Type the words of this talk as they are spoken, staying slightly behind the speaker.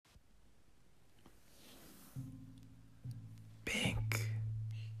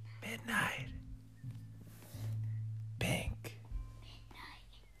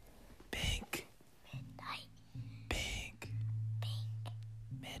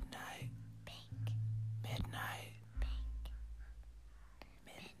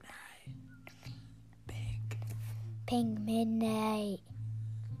Pink Midnight.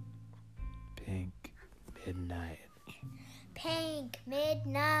 Pink Midnight. Pink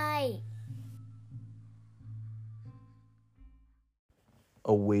Midnight.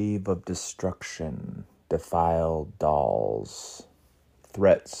 A wave of destruction, defiled dolls,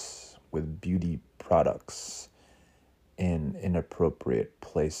 threats with beauty products in inappropriate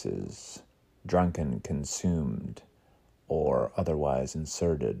places, drunken, consumed, or otherwise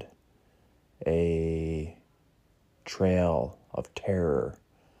inserted. A trail of terror,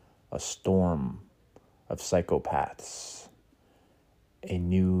 a storm of psychopaths, a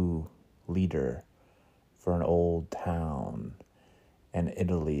new leader for an old town, and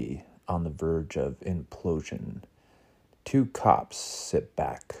Italy on the verge of implosion. Two cops sit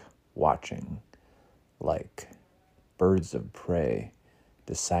back, watching, like birds of prey,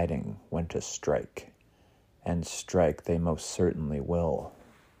 deciding when to strike. And strike they most certainly will.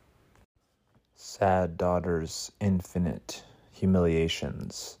 Sad daughter's infinite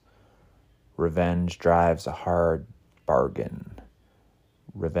humiliations. Revenge drives a hard bargain.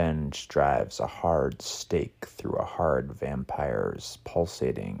 Revenge drives a hard stake through a hard vampire's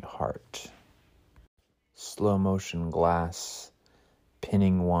pulsating heart. Slow motion glass,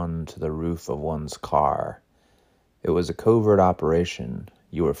 pinning one to the roof of one's car. It was a covert operation.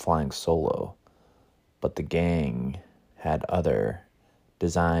 You were flying solo, but the gang had other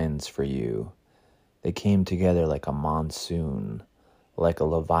designs for you. They came together like a monsoon, like a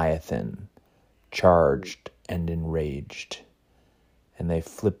leviathan, charged and enraged. And they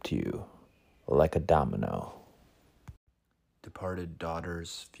flipped you like a domino. Departed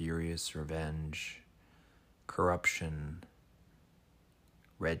daughter's furious revenge, corruption,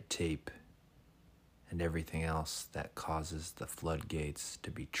 red tape, and everything else that causes the floodgates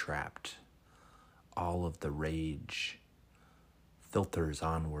to be trapped. All of the rage filters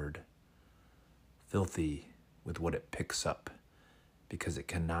onward, filthy with what it picks up, because it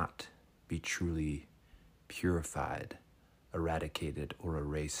cannot be truly purified, eradicated, or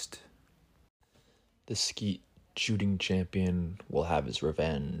erased. The skeet shooting champion will have his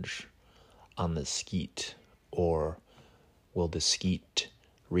revenge on the skeet, or will the skeet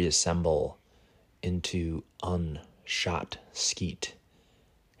reassemble into unshot skeet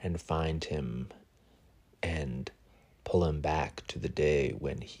and find him and pull him back to the day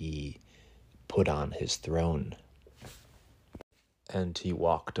when he put on his throne and he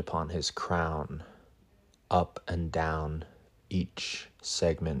walked upon his crown, up and down each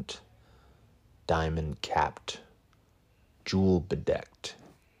segment, diamond capped, jewel bedecked,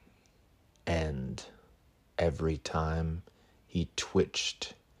 and every time he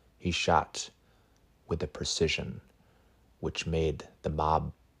twitched, he shot with a precision which made the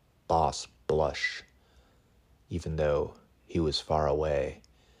mob boss blush, even though he was far away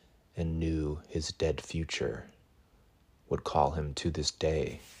and knew his dead future would call him to this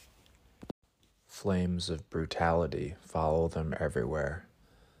day. Flames of brutality follow them everywhere.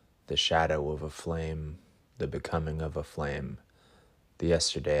 The shadow of a flame, the becoming of a flame, the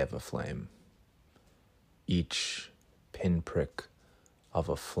yesterday of a flame. Each pinprick of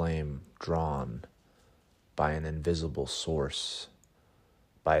a flame drawn by an invisible source,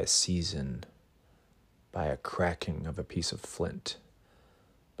 by a season, by a cracking of a piece of flint,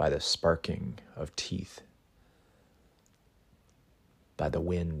 by the sparking of teeth, by the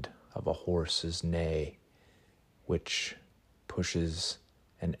wind of a horse's neigh, which pushes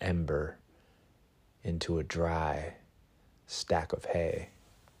an ember into a dry stack of hay.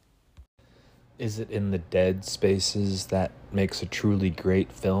 Is it in the dead spaces that makes a truly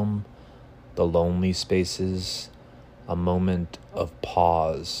great film? The lonely spaces, a moment of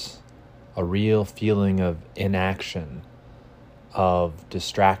pause, a real feeling of inaction, of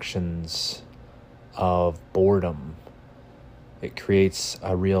distractions, of boredom. It creates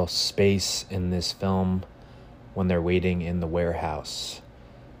a real space in this film when they're waiting in the warehouse.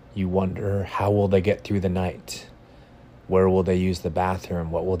 You wonder, how will they get through the night? Where will they use the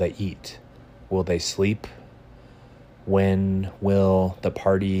bathroom? What will they eat? Will they sleep? When will the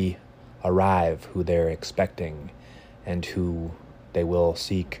party arrive who they're expecting and who they will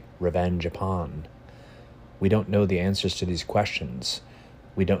seek revenge upon? We don't know the answers to these questions.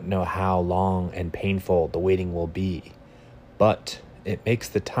 We don't know how long and painful the waiting will be, but it makes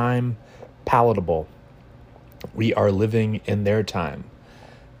the time palatable. We are living in their time.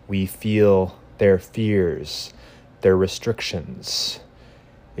 We feel their fears, their restrictions.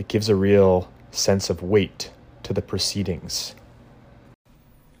 It gives a real sense of weight to the proceedings.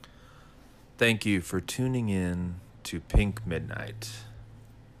 Thank you for tuning in to Pink Midnight.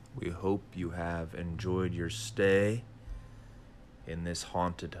 We hope you have enjoyed your stay in this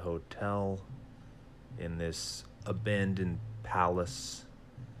haunted hotel, in this abandoned palace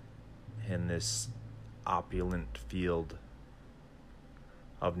in this opulent field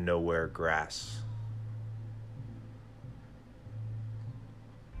of nowhere grass.